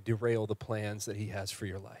that could derail the plans that he has for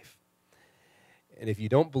your life. And if you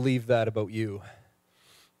don't believe that about you,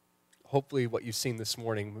 hopefully what you've seen this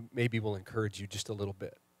morning maybe will encourage you just a little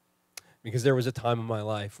bit. Because there was a time in my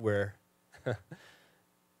life where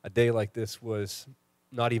a day like this was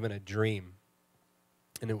not even a dream,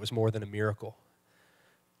 and it was more than a miracle.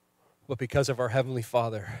 But because of our Heavenly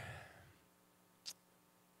Father,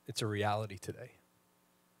 it's a reality today.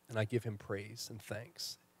 And I give him praise and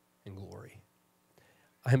thanks and glory.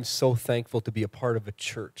 I am so thankful to be a part of a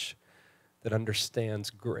church that understands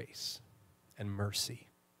grace and mercy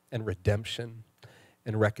and redemption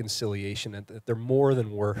and reconciliation, and that they're more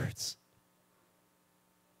than words.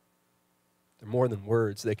 They're more than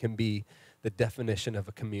words. They can be the definition of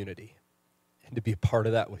a community. And to be a part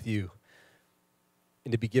of that with you,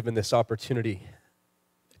 and to be given this opportunity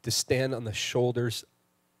to stand on the shoulders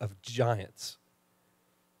of giants.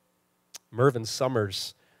 Mervyn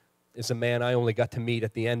Summers is a man I only got to meet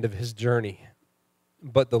at the end of his journey,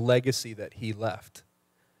 but the legacy that he left,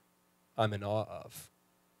 I'm in awe of.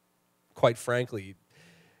 Quite frankly,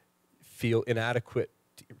 feel inadequate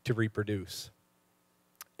to reproduce.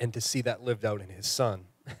 And to see that lived out in his son.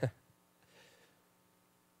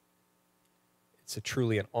 It's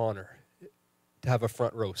truly an honor to have a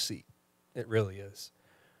front row seat. It really is.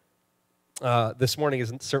 This morning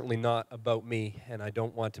is certainly not about me, and I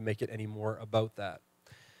don't want to make it any more about that.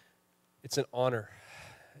 It's an honor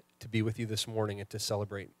to be with you this morning and to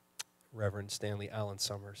celebrate Reverend Stanley Allan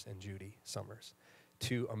Summers and Judy Summers,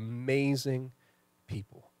 two amazing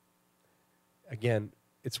people. Again,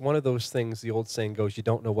 it's one of those things, the old saying goes, you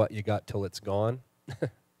don't know what you got till it's gone.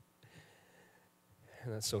 And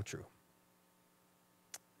that's so true.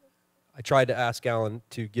 I tried to ask Allan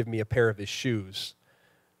to give me a pair of his shoes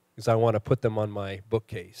because I want to put them on my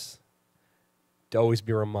bookcase to always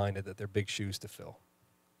be reminded that they're big shoes to fill.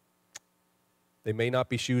 They may not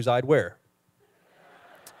be shoes I'd wear,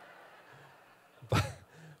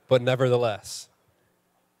 but nevertheless,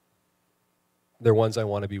 they're ones I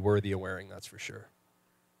want to be worthy of wearing, that's for sure.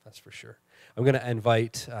 That's for sure. I'm going to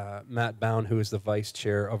invite Matt Bound, who is the vice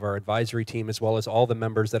chair of our advisory team, as well as all the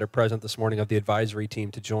members that are present this morning of the advisory team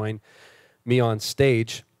to join me on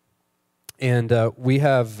stage. And we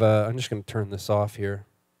have, I'm just going to turn this off here.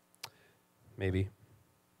 Maybe.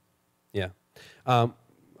 Yeah. Come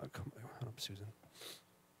on, Susan.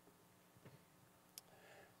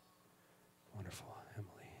 Wonderful.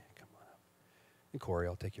 Emily, come on up. And Corey,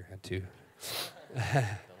 I'll take your hand too.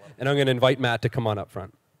 And I'm going to invite Matt to come on up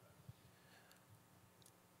front.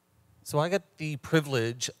 So I get the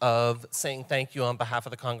privilege of saying thank you on behalf of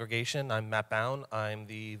the congregation. I'm Matt Bound. I'm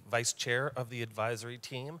the vice chair of the advisory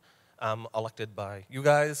team, elected by you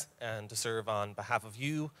guys, and to serve on behalf of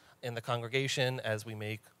you in the congregation as we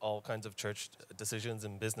make all kinds of church decisions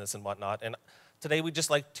and business and whatnot. And today we'd just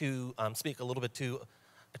like to speak a little bit to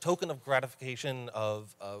a token of gratification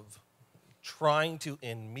of trying to,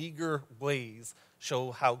 in meager ways,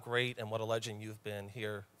 show how great and what a legend you've been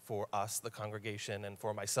here for us, the congregation, and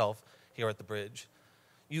for myself here at the Bridge.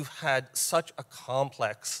 You've had such a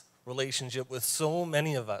complex relationship with so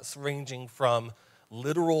many of us, ranging from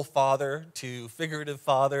literal father to figurative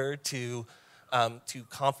father to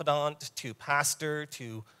confidant to pastor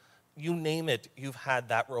to you name it, you've had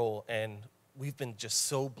that role, and we've been just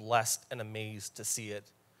so blessed and amazed to see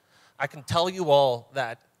it. I can tell you all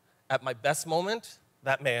that at my best moment,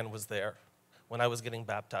 that man was there when I was getting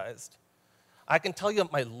baptized. I can tell you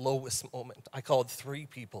at my lowest moment, I called 3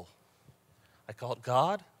 people. I called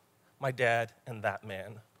God, my dad, and that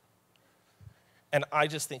man. And I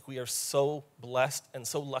just think we are so blessed and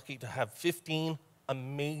so lucky to have 15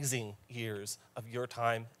 amazing years of your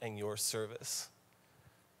time and your service.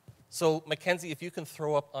 So, Mackenzie, if you can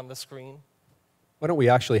throw up on the screen. Why don't we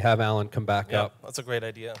actually have Allan come back up? That's a great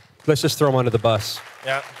idea. Let's just throw him under the bus.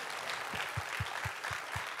 Yeah.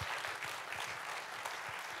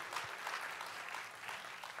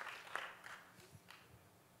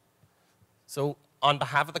 So on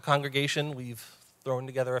behalf of the congregation, we've thrown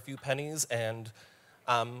together a few pennies, and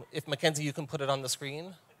if Mackenzie, you can put it on the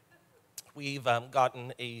screen. We've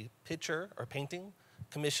gotten a picture or painting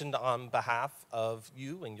commissioned on behalf of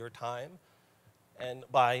you and your time, and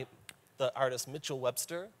by the artist Mitchell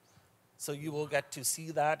Webster. So you will get to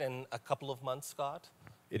see that in a couple of months, Scott.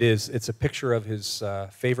 It is. It's a picture of his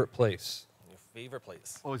favorite place. Your favorite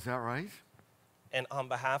place. Oh, is that right? And on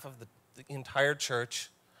behalf of the entire church,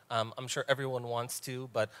 I'm sure everyone wants to,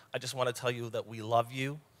 but I just want to tell you that we love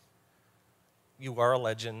you. You are a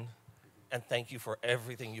legend, and thank you for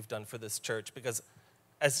everything you've done for this church, because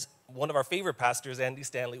as one of our favorite pastors, Andy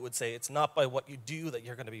Stanley, would say, it's not by what you do that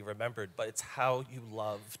you're going to be remembered, but it's how you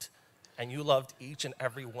loved. And you loved each and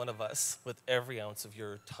every one of us with every ounce of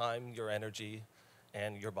your time, your energy,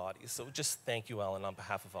 and your body. So just thank you, Allan, on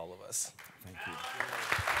behalf of all of us. Thank you.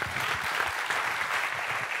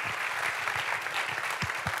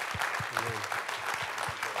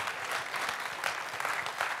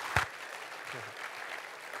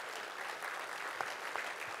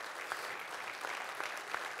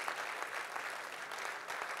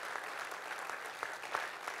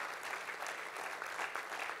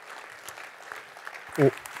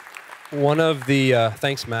 One of the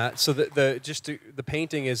thanks, Matt. So the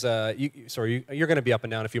painting is you're going to be up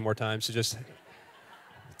and down a few more times. So just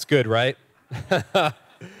it's good, right?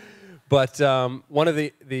 But one of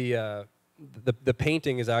the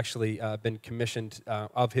painting has actually been commissioned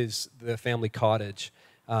of the family cottage,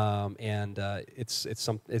 and it's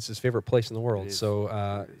his favorite place in the world.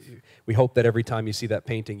 So we hope that every time you see that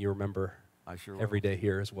painting, you remember every day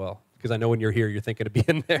here as well. Because I know when you're here, you're thinking of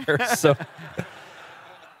being there. So.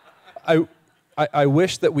 I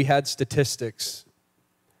wish that we had statistics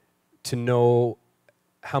to know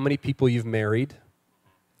how many people you've married,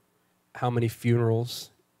 how many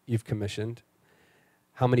funerals you've commissioned,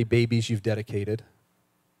 how many babies you've dedicated,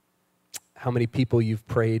 how many people you've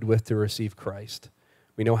prayed with to receive Christ.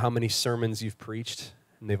 We know how many sermons you've preached,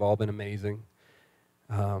 and they've all been amazing.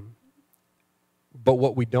 But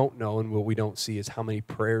what we don't know and what we don't see is how many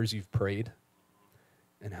prayers you've prayed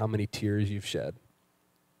and how many tears you've shed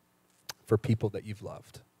for people that you've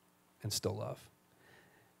loved and still love.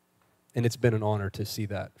 And it's been an honor to see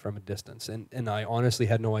that from a distance. And I honestly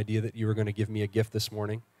had no idea that you were going to give me a gift this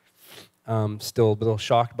morning. Still a little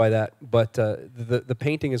shocked by that. But the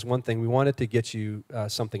painting is one thing. We wanted to get you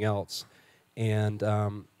something else. And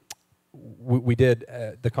we did.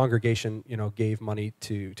 The congregation, gave money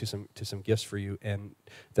to some gifts for you. And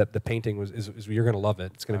that the painting is you're going to love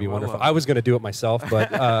it. It's going to be wonderful. I was going to do it myself,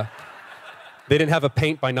 but they didn't have a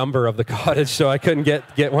paint by number of the cottage, so I couldn't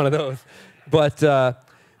get one of those. But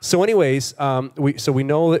so anyways, we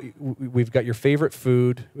know that we've got your favorite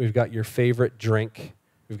food, we've got your favorite drink,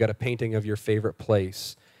 we've got a painting of your favorite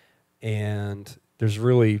place, and there's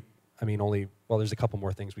really, there's a couple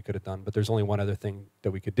more things we could have done, but there's only one other thing that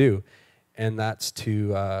we could do, and that's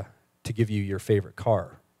to give you your favorite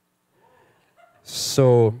car.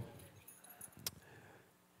 So,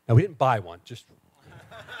 now we didn't buy one,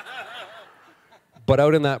 but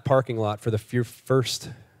out in that parking lot for the first,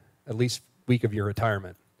 at least, week of your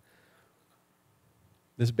retirement,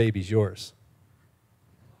 this baby's yours.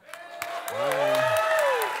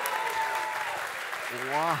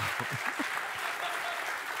 Wow.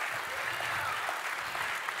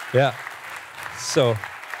 Yeah. So,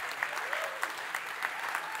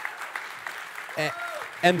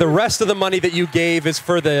 and the rest of the money that you gave is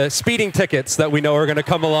for the speeding tickets that we know are going to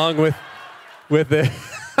come along with it.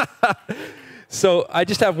 So I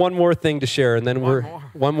just have one more thing to share, and then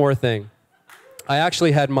one more thing. I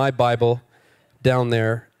actually had my Bible down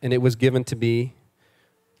there, and it was given to me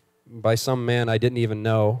by some man I didn't even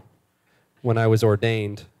know when I was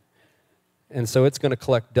ordained. And so it's going to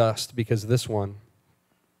collect dust because this one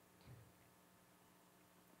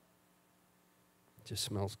just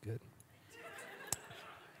smells good.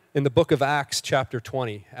 In the book of Acts, chapter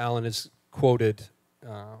 20, Allan has quoted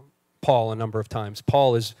Paul a number of times.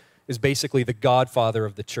 Paul is basically the godfather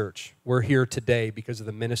of the church. We're here today because of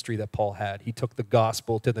the ministry that Paul had. He took the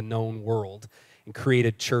gospel to the known world and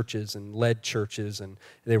created churches and led churches, and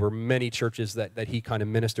there were many churches that he kind of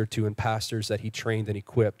ministered to and pastors that he trained and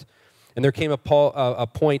equipped. And there came a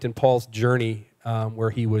point in Paul's journey where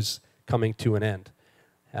he was coming to an end.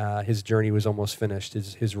 His journey was almost finished,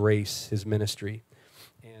 his race, his ministry.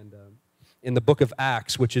 And in the book of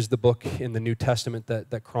Acts, which is the book in the New Testament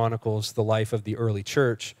that chronicles the life of the early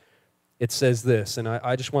church, it says this, and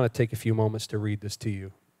I just want to take a few moments to read this to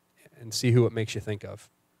you and see who it makes you think of.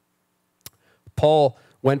 Paul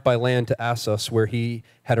went by land to Assos, where he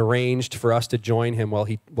had arranged for us to join him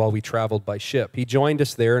while we traveled by ship. He joined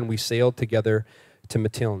us there, and we sailed together to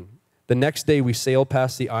Mytilene. The next day, we sailed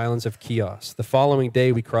past the islands of Chios. The following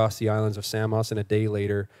day, we crossed the islands of Samos, and a day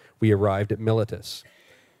later, we arrived at Miletus.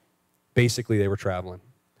 Basically, they were traveling.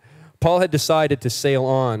 Paul had decided to sail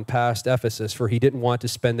on past Ephesus, for he didn't want to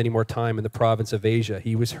spend any more time in the province of Asia.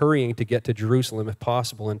 He was hurrying to get to Jerusalem, if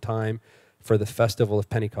possible, in time for the festival of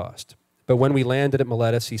Pentecost. But when we landed at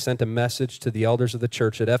Miletus, he sent a message to the elders of the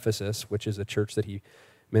church at Ephesus, which is a church that he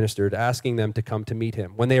ministered, asking them to come to meet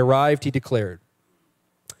him. When they arrived, he declared,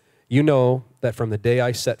 "You know that from the day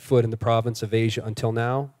I set foot in the province of Asia until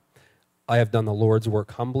now, I have done the Lord's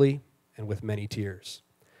work humbly and with many tears.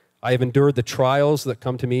 I have endured the trials that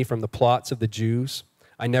come to me from the plots of the Jews.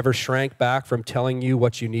 I never shrank back from telling you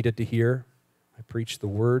what you needed to hear. I preached the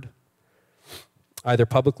word, either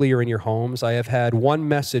publicly or in your homes. I have had one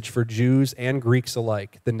message for Jews and Greeks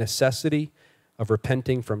alike, the necessity of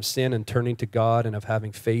repenting from sin and turning to God and of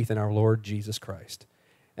having faith in our Lord Jesus Christ.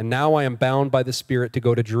 And now I am bound by the Spirit to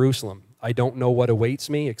go to Jerusalem. I don't know what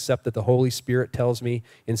awaits me, except that the Holy Spirit tells me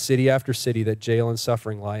in city after city that jail and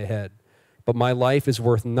suffering lie ahead. But my life is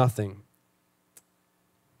worth nothing.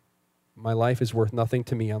 My life is worth nothing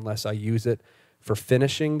to me unless I use it for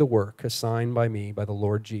finishing the work assigned by me by the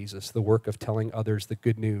Lord Jesus, the work of telling others the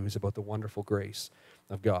good news about the wonderful grace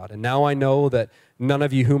of God. And now I know that none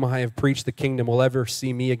of you whom I have preached the kingdom will ever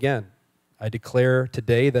see me again. I declare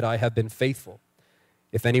today that I have been faithful.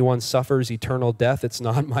 If anyone suffers eternal death, it's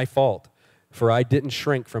not my fault, for I didn't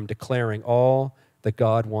shrink from declaring all that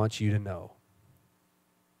God wants you to know."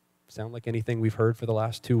 Sound like anything we've heard for the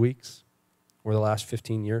last 2 weeks or the last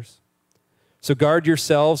 15 years? So guard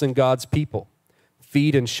yourselves and God's people.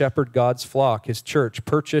 Feed and shepherd God's flock, his church,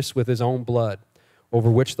 purchased with his own blood, over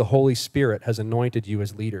which the Holy Spirit has anointed you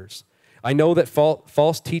as leaders. I know that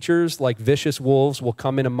false teachers like vicious wolves will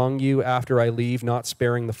come in among you after I leave, not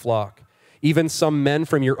sparing the flock. Even some men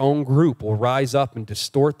from your own group will rise up and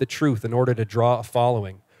distort the truth in order to draw a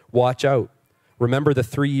following. Watch out. Remember the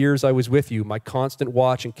 3 years I was with you, my constant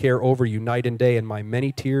watch and care over you night and day, and my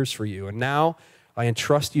many tears for you. And now I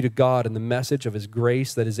entrust you to God and the message of his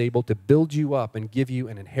grace that is able to build you up and give you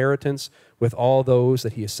an inheritance with all those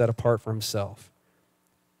that he has set apart for himself.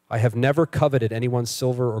 I have never coveted anyone's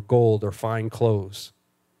silver or gold or fine clothes.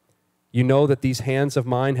 You know that these hands of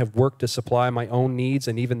mine have worked to supply my own needs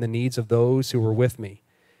and even the needs of those who were with me.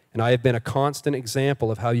 And I have been a constant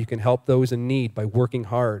example of how you can help those in need by working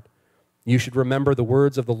hard. You should remember the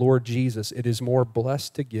words of the Lord Jesus. It is more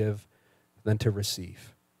blessed to give than to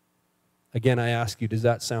receive. Again, I ask you, does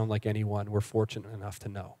that sound like anyone we're fortunate enough to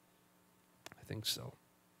know? I think so.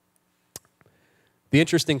 The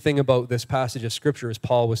interesting thing about this passage of Scripture is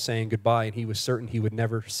Paul was saying goodbye, and he was certain he would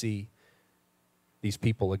never see these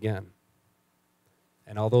people again.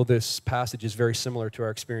 And although this passage is very similar to our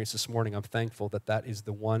experience this morning, I'm thankful that that is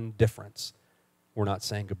the one difference. We're not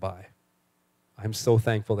saying goodbye. I'm so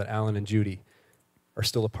thankful that Allan and Judy are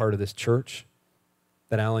still a part of this church,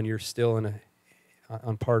 that Allan, you're still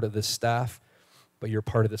on part of this staff, but you're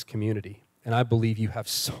part of this community. And I believe you have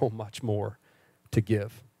so much more to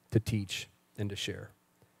give, to teach, and to share.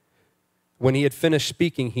 When he had finished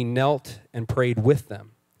speaking, he knelt and prayed with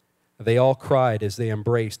them. They all cried as they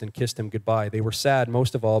embraced and kissed him goodbye. They were sad,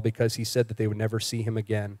 most of all, because he said that they would never see him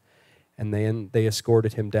again, and then they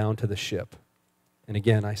escorted him down to the ship. And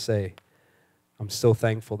again, I say, I'm so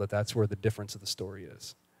thankful that that's where the difference of the story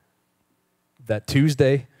is. That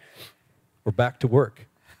Tuesday, we're back to work.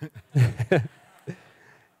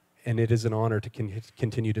 And it is an honor to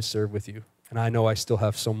continue to serve with you. And I know I still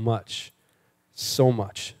have so much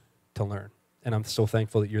to learn. And I'm so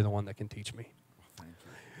thankful that you're the one that can teach me. Thank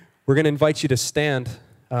you. We're going to invite you to stand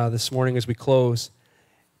this morning as we close.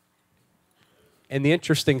 And the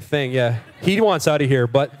interesting thing, he wants out of here,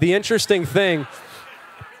 but the interesting thing,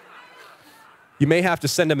 you may have to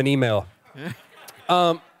send him an email.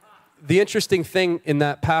 The interesting thing in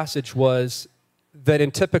that passage was that in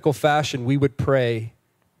typical fashion, we would pray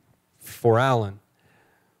for Allan,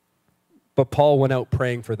 but Paul went out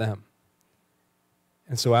praying for them.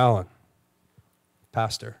 And so Allan,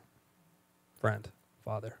 pastor, friend,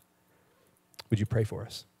 father, would you pray for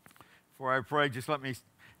us? Before I pray, just let me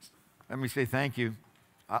say thank you.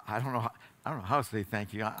 I don't know how to say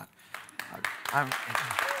thank you. I'm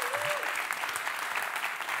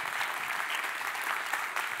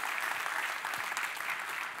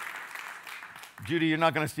Judy, you're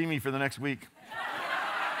not going to see me for the next week.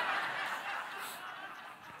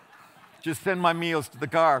 Just send my meals to the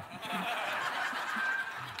car.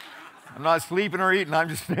 I'm not sleeping or eating. I'm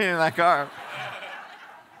just staying in that car.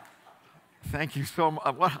 Thank you so much.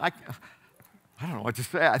 I don't know what to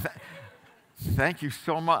say. Thank you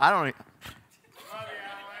so much.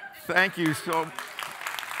 Thank you so much.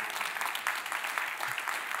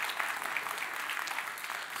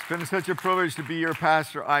 It's been such a privilege to be your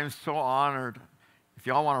pastor. I'm so honored. If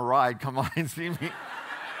y'all want to ride, come on and see me.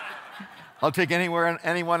 I'll take anywhere,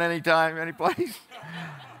 anyone, anytime, any place.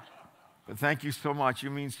 But thank you so much. You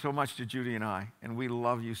mean so much to Judy and I, and we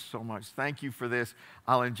love you so much. Thank you for this.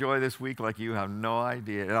 I'll enjoy this week like you have no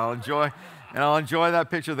idea. And I'll enjoy that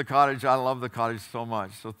picture of the cottage. I love the cottage so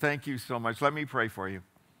much. So thank you so much. Let me pray for you.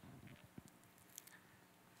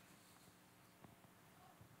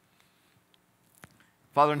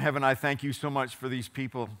 Father in heaven, I thank you so much for these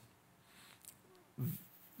people.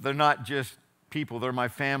 They're not just people, they're my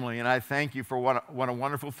family, and I thank you for what a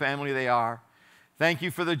wonderful family they are. Thank you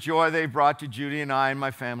for the joy they've brought to Judy and I and my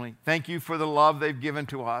family. Thank you for the love they've given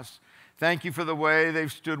to us. Thank you for the way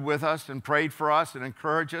they've stood with us and prayed for us and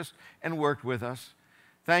encouraged us and worked with us.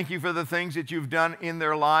 Thank you for the things that you've done in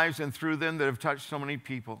their lives and through them that have touched so many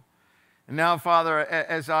people. And now, Father,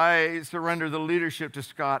 as I surrender the leadership to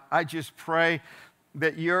Scott, I just pray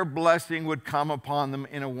that your blessing would come upon them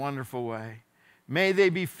in a wonderful way. May they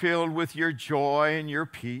be filled with your joy and your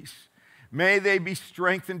peace. May they be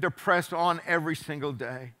strengthened to press on every single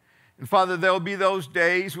day. And Father, there'll be those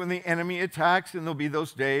days when the enemy attacks, and there'll be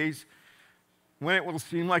those days when it will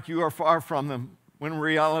seem like you are far from them, when in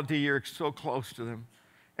reality you're so close to them.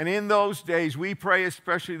 And in those days, we pray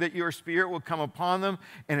especially that your Spirit will come upon them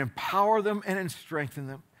and empower them and strengthen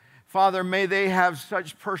them. Father, may they have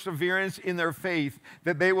such perseverance in their faith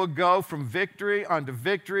that they will go from victory unto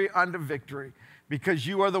victory unto victory, because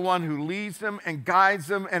you are the one who leads them and guides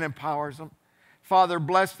them and empowers them. Father,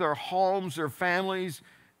 bless their homes, their families,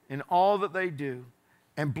 in all that they do,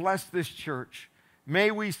 and bless this church. May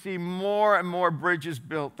we see more and more bridges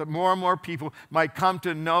built, that more and more people might come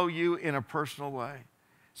to know you in a personal way.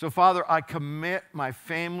 So, Father, I commit my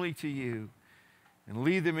family to you and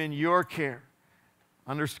leave them in your care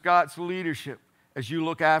under Scott's leadership as you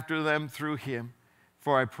look after them through him.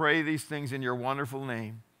 For I pray these things in your wonderful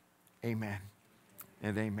name. Amen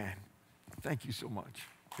and amen. Thank you so much.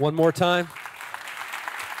 One more time.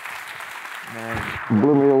 Man,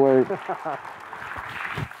 blew me away.